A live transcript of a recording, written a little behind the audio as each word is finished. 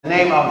In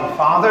the name of the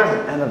Father,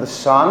 and of the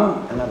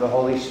Son, and of the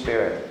Holy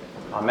Spirit.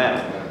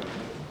 Amen.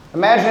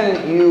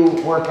 Imagine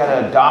you work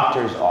at a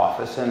doctor's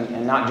office,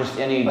 and not just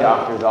any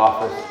doctor's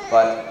office,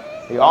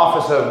 but the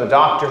office of the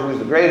doctor who's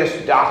the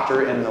greatest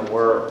doctor in the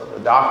world. The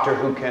doctor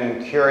who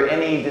can cure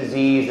any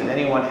disease that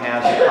anyone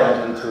has who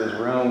comes into his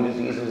room,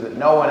 diseases that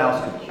no one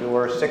else could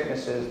cure,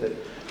 sicknesses that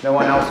no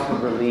one else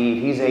could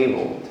relieve. He's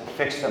able to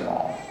fix them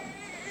all.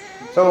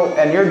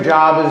 And your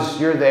job is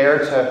you're there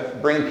to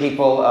bring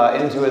people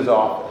into his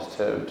office,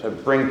 to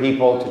bring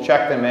people, to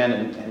check them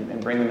in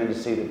and bring them in to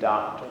see the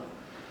doctor.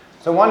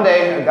 So one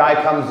day a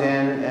guy comes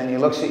in and he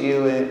looks at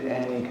you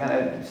and he kind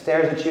of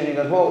stares at you and he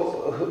goes,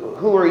 well,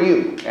 who are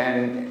you?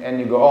 And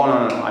you go, oh,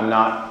 no, I'm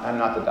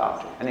not the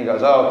doctor. And he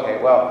goes, oh,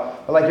 okay, well,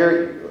 like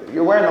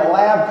you're wearing the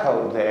lab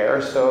coat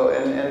there, so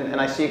and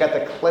I see you got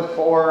the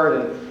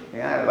clipboard and you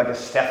got like a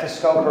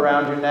stethoscope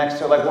around your neck.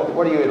 So like,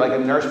 what are you, like a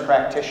nurse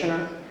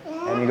practitioner?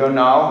 And you go,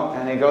 no.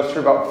 And he goes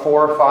through about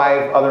 4 or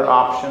 5 other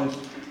options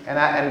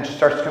and just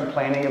starts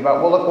complaining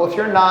about, well, if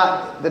you're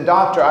not the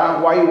doctor,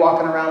 why are you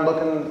walking around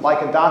looking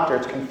like a doctor?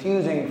 It's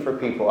confusing for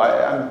people.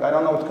 I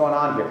don't know what's going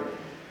on here.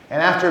 And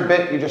after a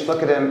bit, you just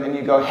look at him and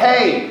you go,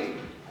 hey,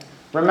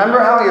 remember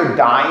how you're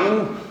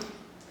dying?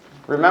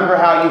 Remember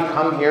how you've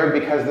come here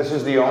because this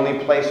is the only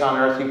place on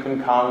earth you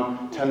can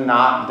come to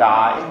not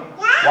die?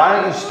 Why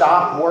don't you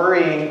stop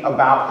worrying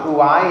about who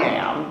I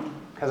am?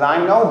 Because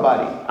I'm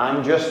nobody.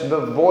 I'm just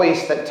the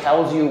voice that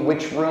tells you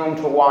which room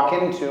to walk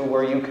into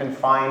where you can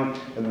find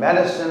the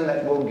medicine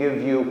that will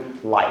give you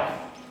life.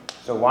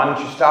 So why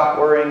don't you stop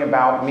worrying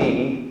about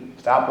me,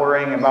 stop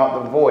worrying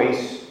about the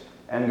voice,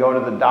 and go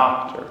to the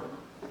doctor.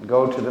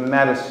 Go to the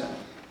medicine.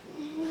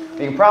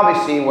 You can probably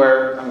see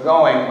where I'm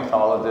going with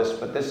all of this,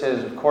 but this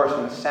is, of course, in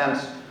a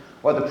sense,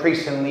 what the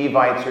priests and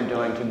Levites are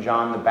doing to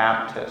John the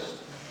Baptist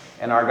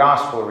in our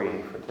gospel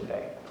reading for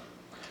today.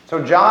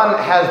 So John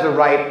has the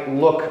right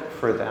look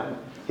for them.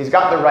 He's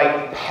got the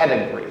right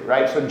pedigree,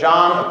 right? So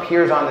John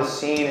appears on the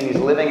scene and he's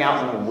living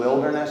out in the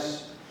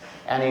wilderness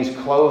and he's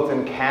clothed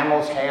in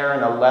camel's hair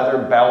and a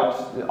leather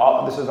belt.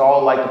 This is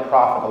all like the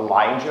prophet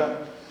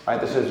Elijah, right?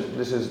 This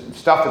is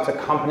stuff that's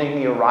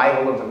accompanying the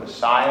arrival of the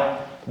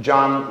Messiah.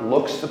 John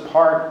looks the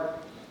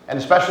part, and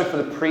especially for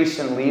the priests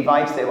and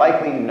Levites, they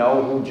likely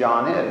know who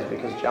John is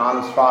because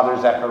John's father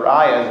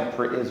Zechariah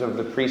is of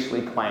the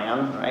priestly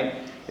clan, right?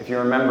 If you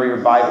remember your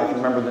Bible, if you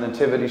remember the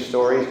nativity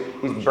stories,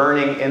 he's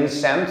burning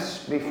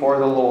incense before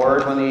the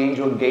Lord when the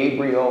angel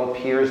Gabriel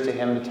appears to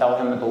him to tell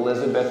him that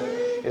Elizabeth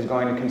is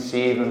going to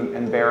conceive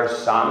and bear a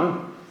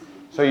son.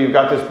 So you've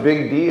got this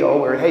big deal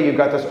where, hey, you've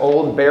got this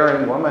old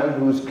barren woman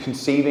who's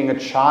conceiving a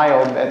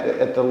child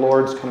at the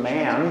Lord's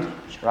command,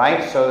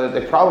 right? So that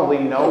they probably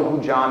know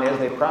who John is.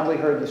 They probably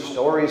heard the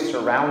stories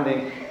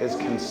surrounding his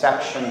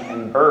conception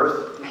and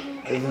birth.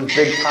 This is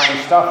big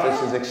time stuff.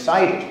 This is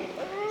exciting.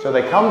 So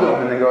they come to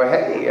him and they go,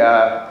 hey,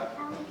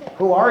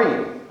 who are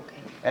you?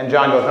 And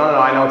John goes, no,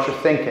 I know what you're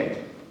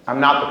thinking. I'm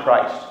not the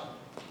Christ.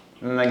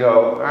 And they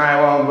go, all right,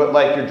 well, but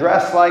like you're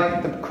dressed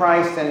like the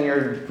Christ and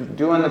you're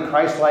doing the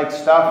Christ-like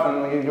stuff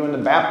and you're doing the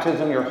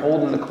baptism, you're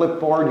holding the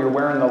clipboard, you're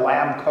wearing the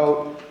lab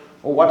coat.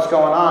 Well, what's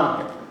going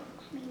on here?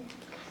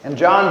 And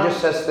John just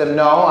says to them,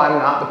 no, I'm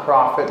not the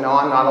prophet. No,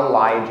 I'm not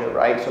Elijah,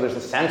 right? So there's a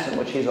sense in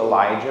which he's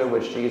Elijah,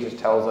 which Jesus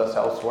tells us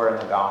elsewhere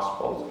in the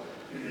Gospels.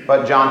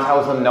 But John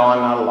tells them, no, I'm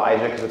not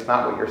Elijah, because it's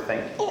not what you're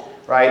thinking,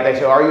 right? They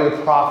say, are you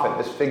the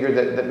prophet, this figure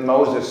that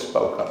Moses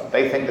spoke of?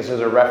 They think this is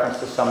a reference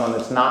to someone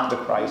that's not the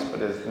Christ,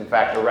 but is in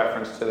fact a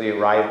reference to the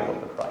arrival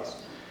of the Christ.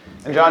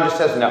 And John just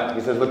says no.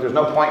 He says, look, there's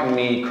no point in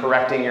me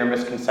correcting your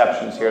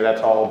misconceptions here.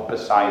 That's all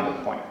beside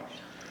the point.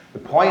 The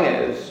point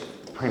is,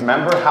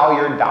 remember how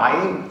you're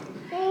dying?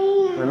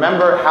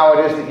 Remember how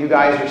it is that you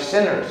guys are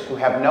sinners who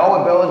have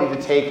no ability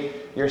to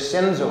take your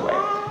sins away.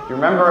 You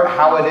remember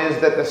how it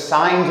is that the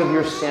signs of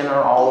your sin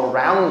are all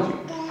around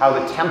you. How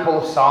the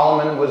Temple of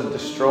Solomon was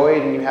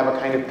destroyed and you have a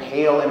kind of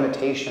pale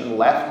imitation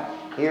left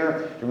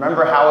here. You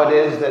remember how it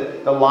is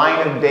that the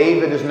line of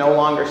David is no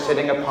longer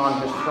sitting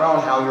upon his throne.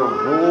 How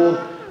you're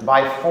ruled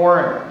by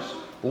foreigners.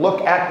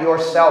 Look at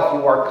yourself.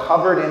 You are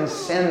covered in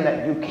sin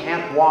that you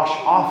can't wash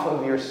off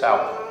of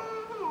yourself.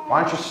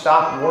 Why don't you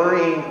stop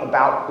worrying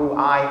about who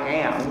I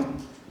am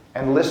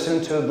and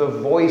listen to the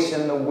voice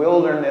in the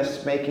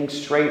wilderness making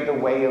straight the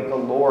way of the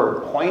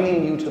Lord,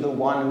 pointing you to the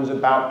one who's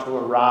about to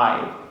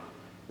arrive,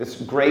 this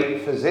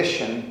great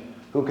physician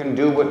who can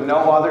do what no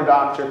other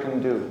doctor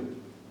can do,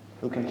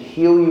 who can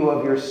heal you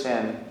of your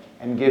sin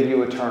and give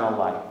you eternal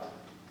life.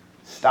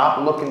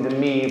 Stop looking to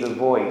me, the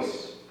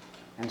voice,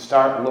 and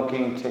start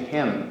looking to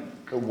him,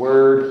 the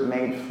Word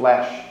made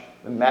flesh,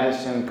 the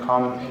medicine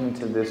come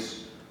into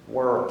this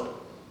world.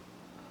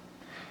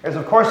 There's,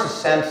 of course, a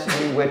sense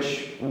in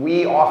which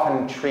we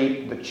often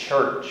treat the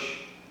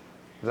church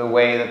the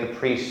way that the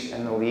priests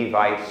and the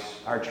Levites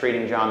are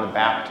treating John the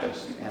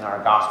Baptist in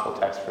our gospel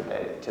text for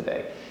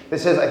today.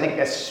 This is, I think,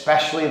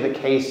 especially the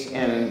case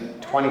in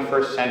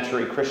 21st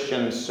century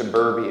Christian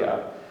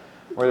suburbia,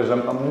 where there's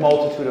a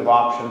multitude of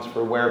options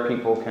for where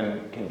people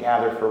can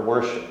gather for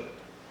worship.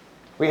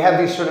 We have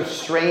these sort of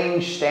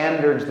strange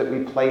standards that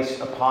we place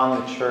upon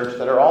the church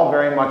that are all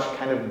very much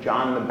kind of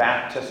John the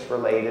Baptist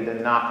related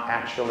and not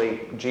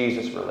actually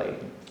Jesus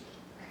related.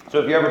 So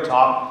if you ever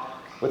talk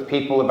with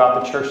people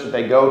about the church that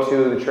they go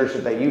to, the church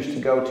that they used to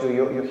go to,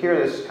 you'll hear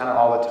this kind of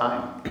all the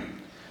time.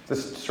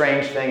 This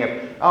strange thing of,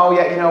 oh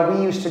yeah,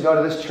 we used to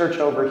go to this church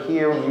over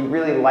here and we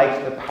really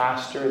liked the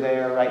pastor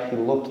there, right? He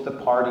looked the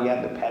part, he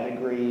had the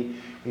pedigree,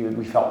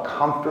 we felt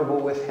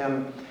comfortable with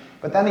him.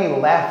 But then he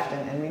left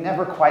and we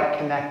never quite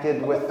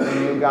connected with the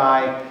new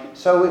guy.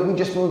 So we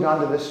just moved on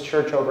to this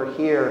church over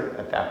here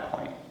at that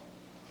point.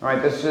 All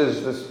right, this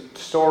is the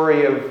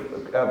story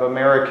of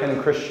American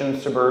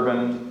Christian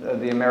suburban,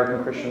 the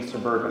American Christian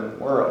suburban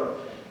world.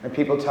 And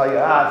people tell you,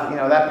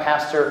 that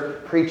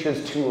pastor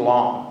preaches too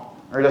long.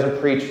 Or he doesn't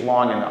preach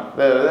long enough.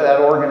 That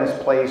organist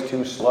plays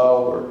too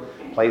slow, or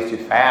plays too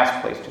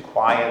fast, plays too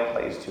quiet,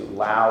 plays too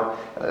loud.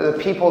 The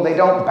people, they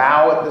don't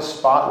bow at the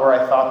spot where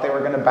I thought they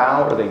were going to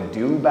bow, or they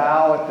do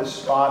bow at the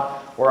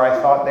spot where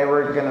I thought they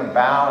were going to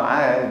bow. And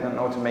I don't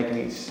know what to make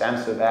any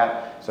sense of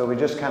that. So we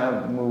just kind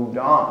of moved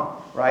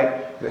on,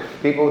 right?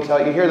 People will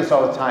tell you hear this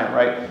all the time,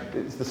 right?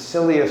 It's the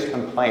silliest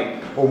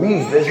complaint. Well,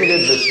 we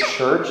visited this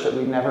church that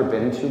we've never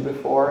been to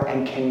before,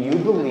 and can you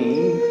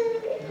believe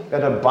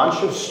that a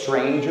bunch of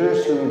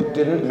strangers who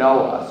didn't know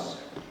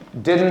us,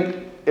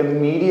 didn't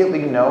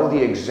immediately know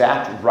the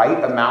exact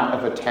right amount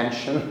of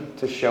attention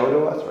to show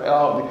to us? Right?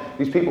 Oh,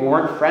 these people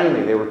weren't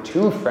friendly. They were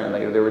too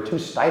friendly, or they were too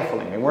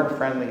stifling. They weren't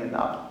friendly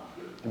enough.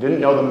 They didn't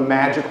know the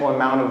magical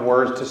amount of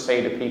words to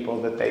say to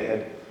people that they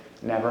had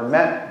never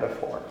met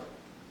before.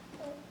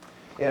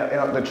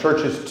 The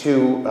church is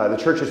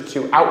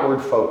too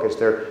outward focused.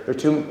 They're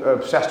too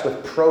obsessed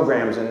with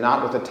programs and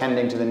not with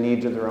attending to the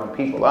needs of their own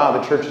people.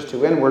 The church is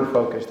too inward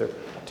focused. They're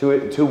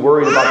too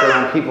worried about their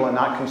own people and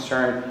not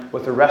concerned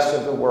with the rest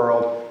of the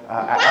world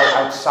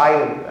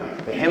outside of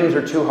them. The hymns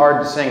are too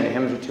hard to sing. The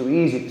hymns are too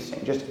easy to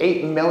sing. Just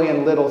 8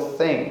 million little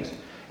things.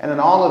 And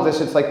in all of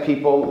this, it's like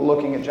people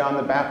looking at John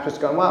the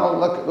Baptist going, well,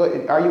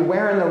 look, are you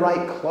wearing the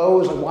right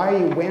clothes? Why are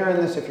you wearing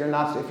this if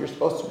you're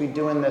supposed to be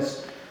doing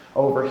this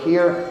over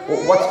here?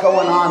 Well, what's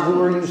going on?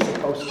 Who are you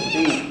supposed to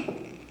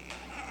be?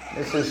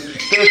 This is,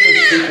 spiritually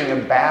speaking,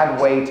 a bad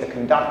way to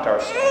conduct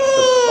ourselves.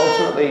 But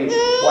ultimately,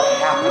 what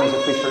happens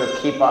if we sort of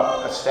keep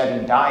up a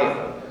steady diet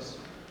of this?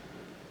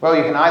 Well,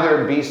 you can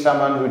either be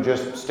someone who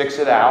just sticks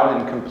it out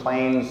and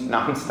complains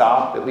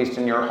nonstop, at least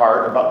in your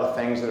heart, about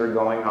the things that are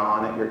going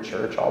on at your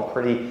church, all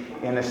pretty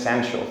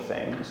inessential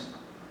things.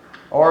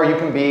 Or you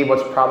can be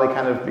what's probably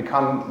kind of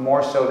become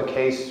more so the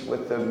case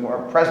with the more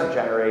present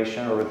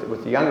generation, or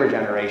with the younger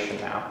generation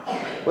now,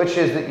 which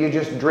is that you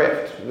just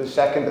drift. The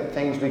second that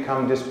things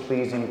become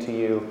displeasing to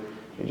you,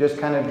 you just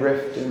kind of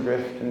drift and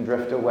drift and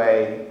drift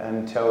away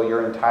until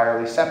you're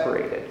entirely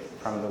separated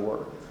from the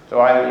Word. So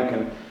either you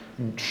can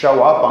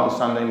show up on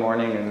Sunday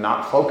morning and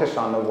not focus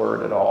on the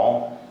Word at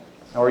all,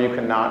 or you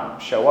can not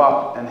show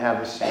up and have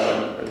the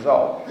same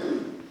result.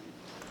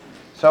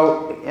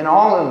 So in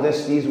all of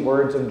this, these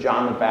words of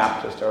John the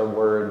Baptist are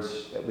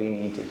words that we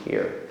need to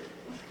hear.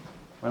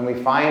 When we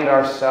find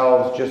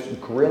ourselves just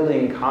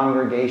grilling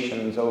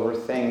congregations over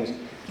things,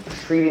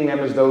 treating them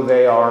as though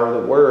they are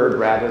the Word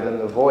rather than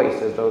the voice,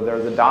 as though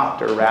they're the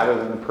doctor rather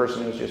than the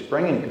person who's just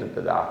bringing you to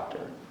the doctor.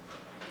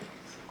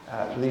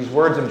 These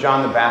words of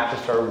John the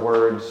Baptist are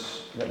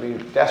words that we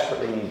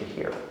desperately need to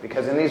hear.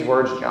 Because in these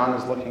words, John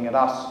is looking at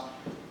us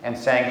and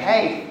saying,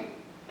 hey,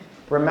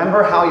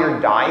 remember how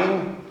you're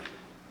dying?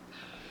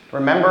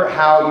 Remember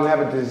how you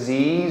have a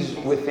disease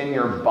within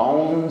your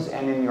bones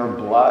and in your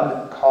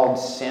blood called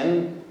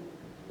sin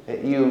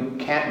that you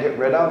can't get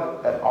rid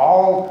of? That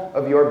all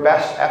of your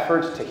best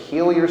efforts to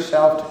heal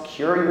yourself, to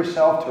cure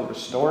yourself, to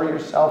restore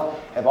yourself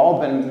have all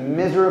been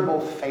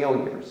miserable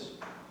failures.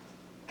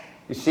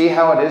 You see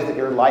how it is that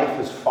your life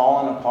has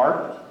fallen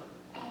apart?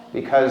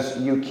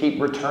 Because you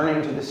keep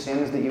returning to the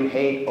sins that you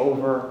hate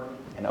over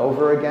and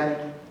over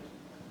again?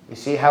 You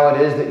see how it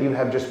is that you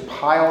have just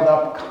piled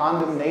up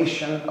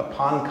condemnation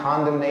upon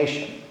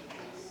condemnation?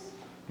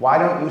 Why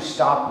don't you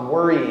stop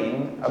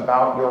worrying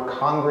about your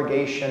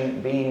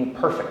congregation being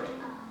perfect?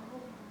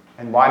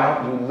 And why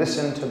don't you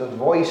listen to the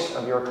voice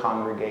of your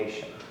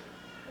congregation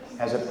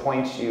as it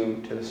points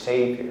you to the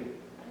Savior,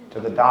 to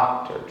the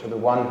doctor, to the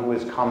one who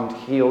has come to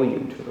heal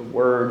you, to the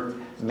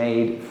Word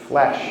made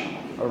flesh,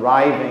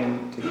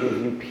 arriving to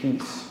give you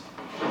peace?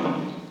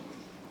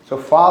 So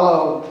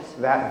follow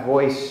that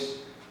voice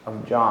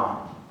of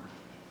John.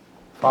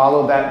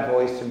 Follow that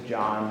voice of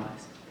John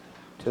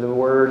to the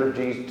word of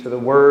Jesus, to the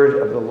word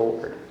of the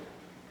Lord,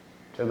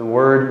 to the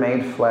Word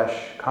made flesh,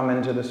 come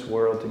into this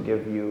world to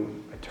give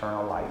you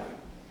eternal life.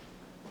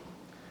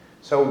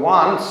 So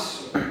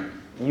once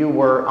you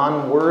were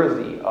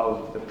unworthy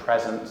of the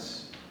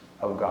presence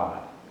of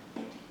God.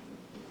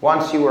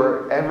 Once you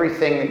were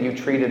everything that you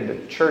treated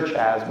the church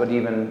as, but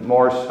even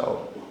more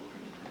so.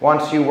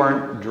 Once you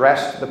weren't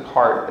dressed the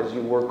part as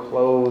you were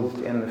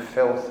clothed in the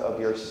filth of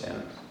your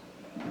sins.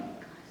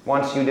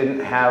 Once you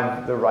didn't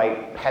have the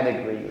right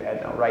pedigree, you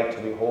had no right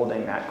to be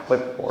holding that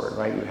clipboard,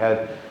 right?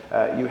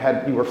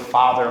 You were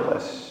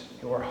fatherless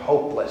You were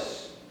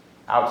hopeless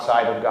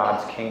outside of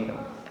God's kingdom.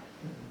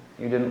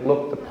 You didn't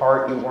look the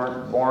part. You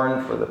weren't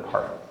born for the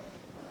part.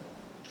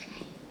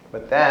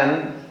 But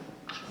then,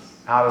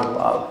 out of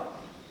love,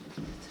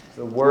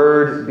 the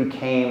Word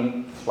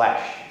became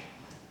flesh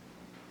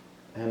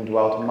and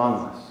dwelt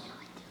among us.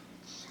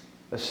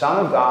 The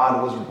Son of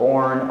God was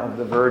born of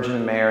the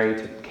Virgin Mary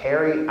to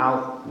carry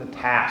out the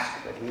task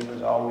that he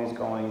was always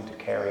going to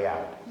carry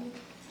out,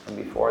 and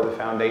before the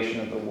foundation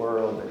of the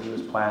world that he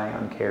was planning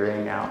on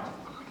carrying out,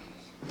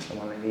 the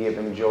one that he had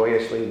been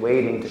joyously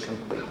waiting to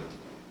complete.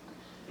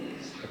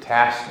 The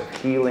task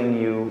of healing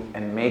you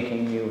and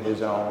making you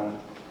his own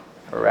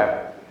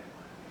forever.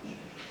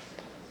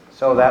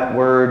 So that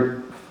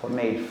Word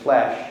made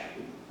flesh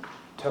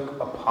took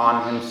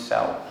upon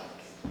himself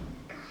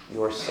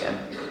your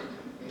sins.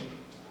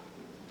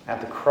 At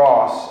the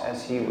cross,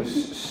 as he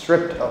was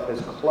stripped of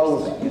his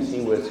clothing, as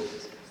he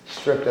was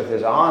stripped of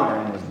his honor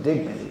and his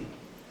dignity,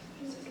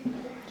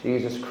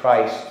 Jesus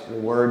Christ, the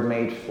Word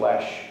made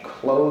flesh,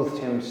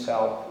 clothed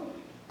himself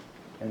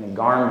in the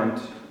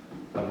garment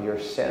of your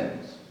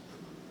sins.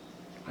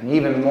 An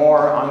even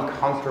more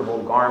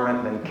uncomfortable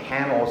garment than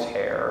camel's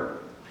hair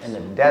in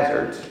the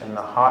desert, in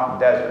the hot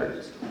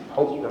desert,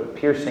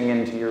 piercing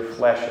into your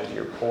flesh as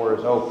your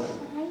pores open.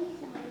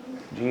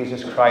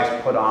 Jesus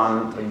Christ put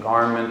on the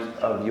garment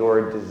of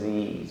your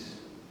disease,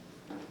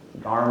 the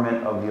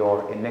garment of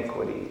your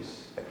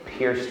iniquities that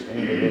pierced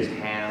into his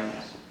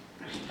hands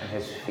and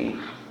his feet,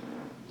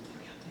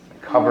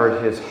 that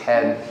covered his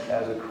head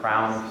as a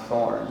crown of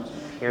thorns,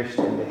 pierced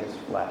into his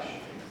flesh.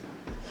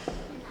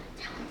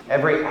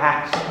 Every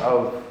act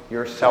of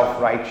your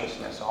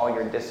self-righteousness, all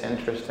your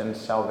disinterest in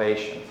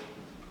salvation,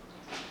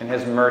 in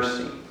his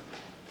mercy,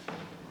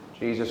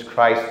 Jesus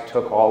Christ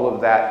took all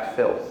of that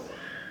filth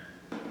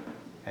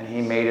and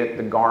he made it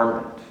the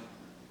garment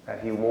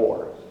that he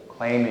wore,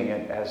 claiming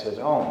it as his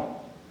own.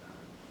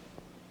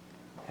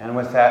 And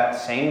with that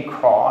same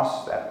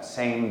cross, that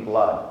same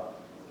blood,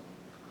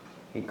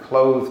 he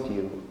clothed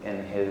you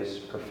in his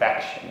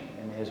perfection,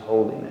 in his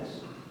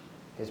holiness,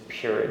 his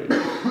purity.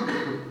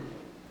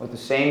 With the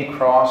same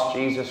cross,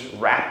 Jesus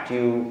wrapped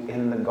you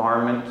in the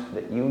garment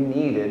that you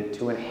needed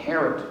to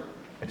inherit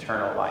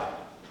eternal life.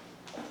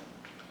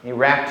 He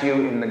wrapped you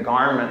in the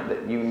garment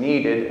that you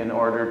needed in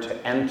order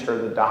to enter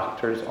the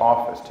doctor's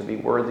office, to be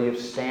worthy of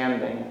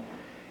standing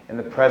in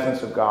the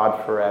presence of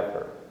God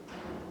forever.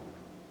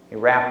 He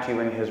wrapped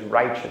you in his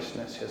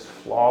righteousness, his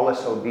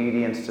flawless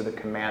obedience to the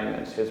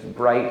commandments, his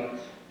bright,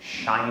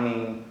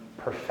 shining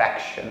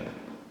perfection.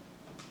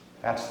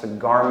 That's the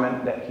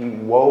garment that he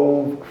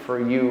wove for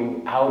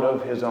you out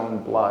of his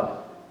own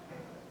blood.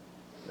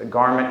 The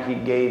garment he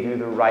gave you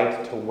the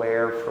right to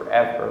wear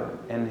forever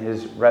in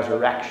his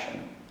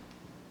resurrection.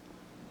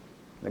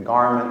 The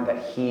garment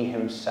that he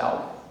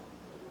himself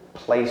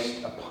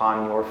placed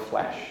upon your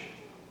flesh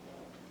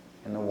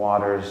in the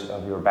waters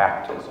of your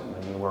baptism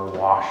when you were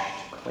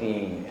washed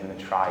clean in the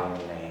triune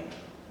name.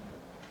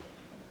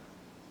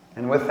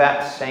 And with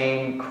that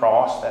same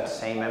cross, that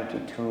same empty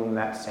tomb,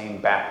 that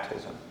same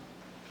baptism,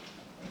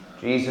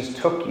 Jesus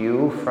took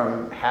you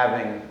from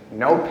having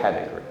no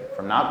pedigree,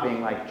 from not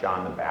being like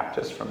John the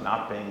Baptist, from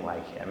not being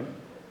like him,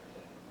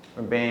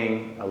 from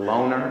being a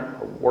loner,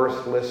 a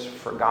worthless,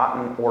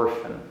 forgotten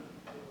orphan.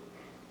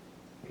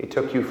 He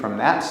took you from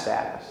that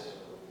status,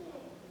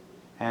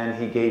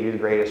 and he gave you the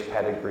greatest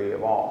pedigree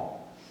of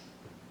all.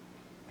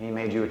 He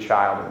made you a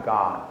child of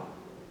God.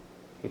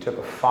 He took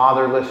a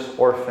fatherless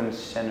orphan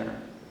sinner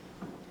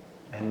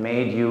and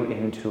made you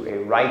into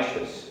a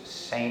righteous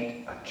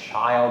saint, a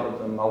child of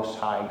the Most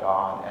High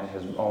God and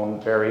his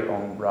own very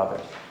own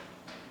brother.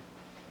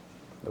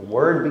 The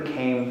Word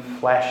became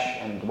flesh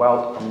and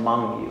dwelt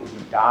among you.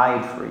 He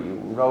died for you,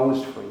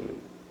 rose for you,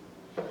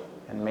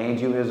 and made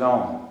you his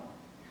own.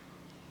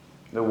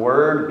 The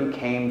Word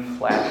became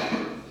flesh,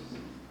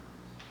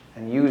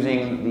 and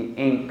using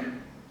the ink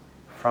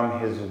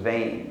from his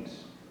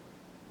veins,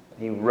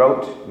 he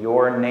wrote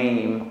your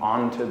name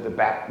onto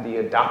the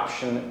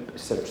adoption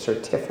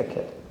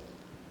certificate,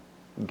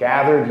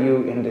 gathered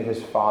you into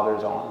his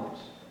Father's arms,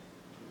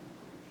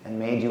 and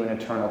made you an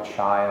eternal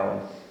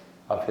child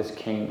of his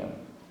kingdom.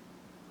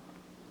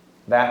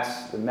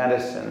 That's the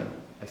medicine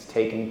that's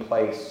taking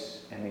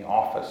place in the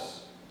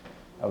office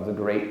of the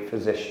great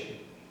physician.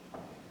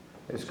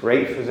 This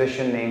great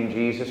physician named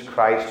Jesus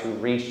Christ, who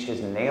reached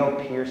his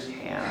nail-pierced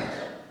hands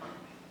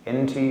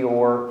into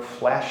your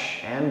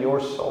flesh and your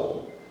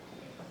soul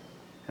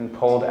and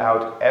pulled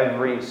out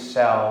every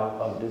cell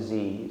of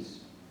disease.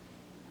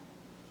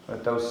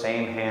 With those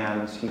same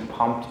hands, he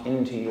pumped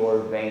into your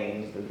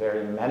veins the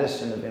very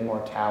medicine of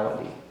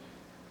immortality,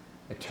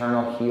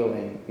 eternal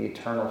healing, the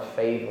eternal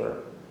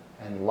favor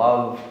and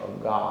love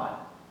of God.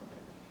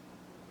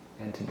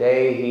 And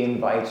today he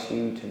invites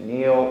you to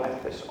kneel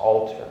at this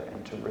altar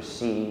and to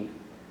receive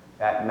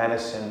that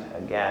medicine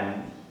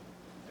again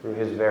through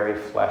his very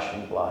flesh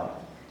and blood,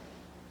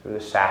 through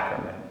the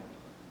sacrament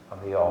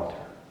of the altar.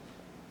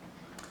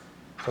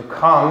 So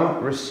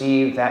come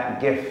receive that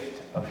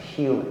gift of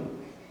healing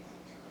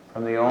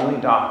from the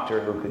only doctor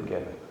who could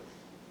give it.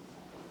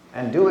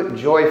 And do it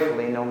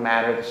joyfully no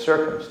matter the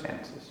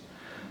circumstances.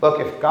 Look,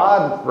 if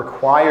God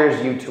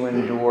requires you to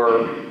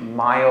endure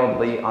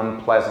mildly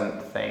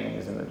unpleasant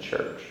things in the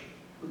church,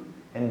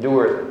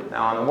 endure them.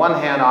 Now, on the one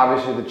hand,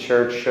 obviously the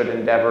church should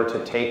endeavor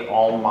to take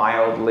all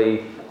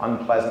mildly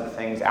unpleasant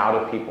things out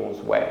of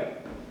people's way.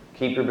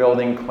 Keep your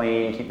building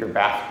clean, keep your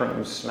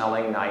bathrooms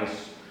smelling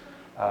nice,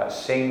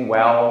 sing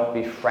well,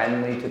 be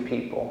friendly to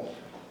people.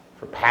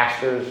 For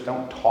pastors,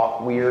 don't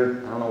talk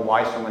weird. I don't know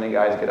why so many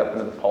guys get up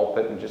into the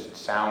pulpit and just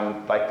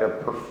sound like they're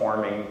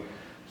performing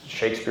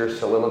Shakespeare's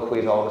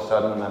soliloquies all of a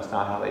sudden, and that's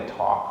not how they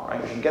talk,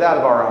 right? We should get out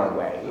of our own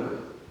way.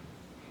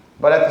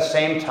 But at the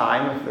same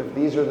time, if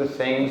these are the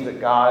things that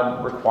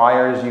God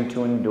requires you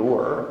to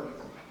endure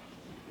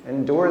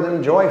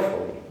them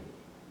joyfully.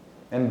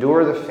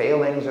 Endure the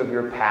failings of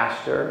your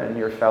pastor and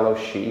your fellow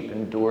sheep.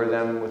 Endure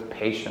them with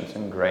patience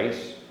and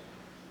grace.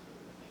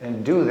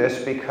 And do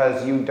this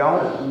because you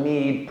don't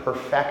need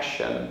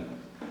perfection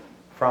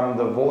from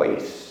the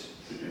voice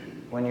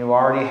when you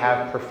already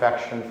have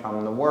perfection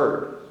from the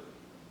word.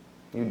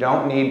 You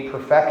don't need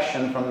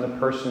perfection from the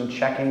person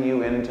checking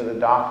you into the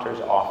doctor's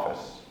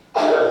office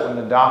when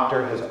the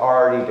doctor has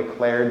already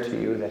declared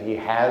to you that he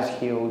has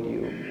healed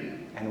you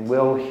and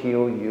will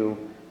heal you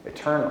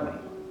eternally.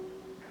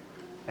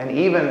 And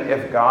even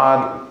if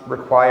God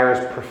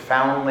requires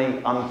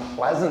profoundly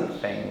unpleasant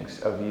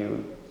things of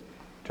you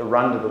to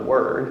run to the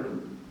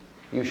Word,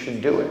 you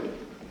should do it.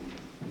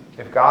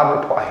 If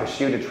God requires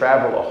you to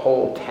travel a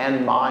whole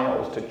 10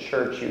 miles to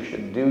church, you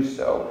should do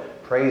so,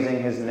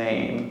 praising His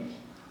name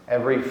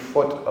every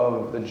foot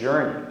of the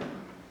journey.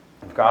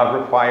 If God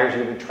requires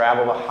you to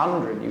travel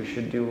 100, you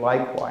should do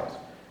likewise.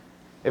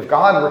 If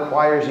God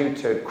requires you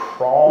to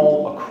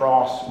crawl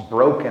across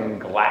broken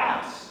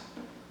glass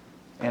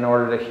in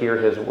order to hear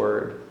His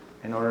Word,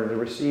 in order to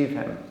receive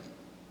Him,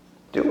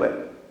 do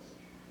it.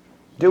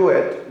 Do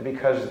it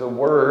because the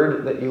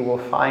word that you will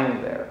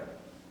find there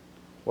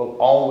will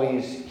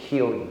always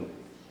heal you,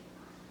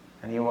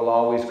 and He will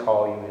always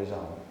call you His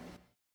own.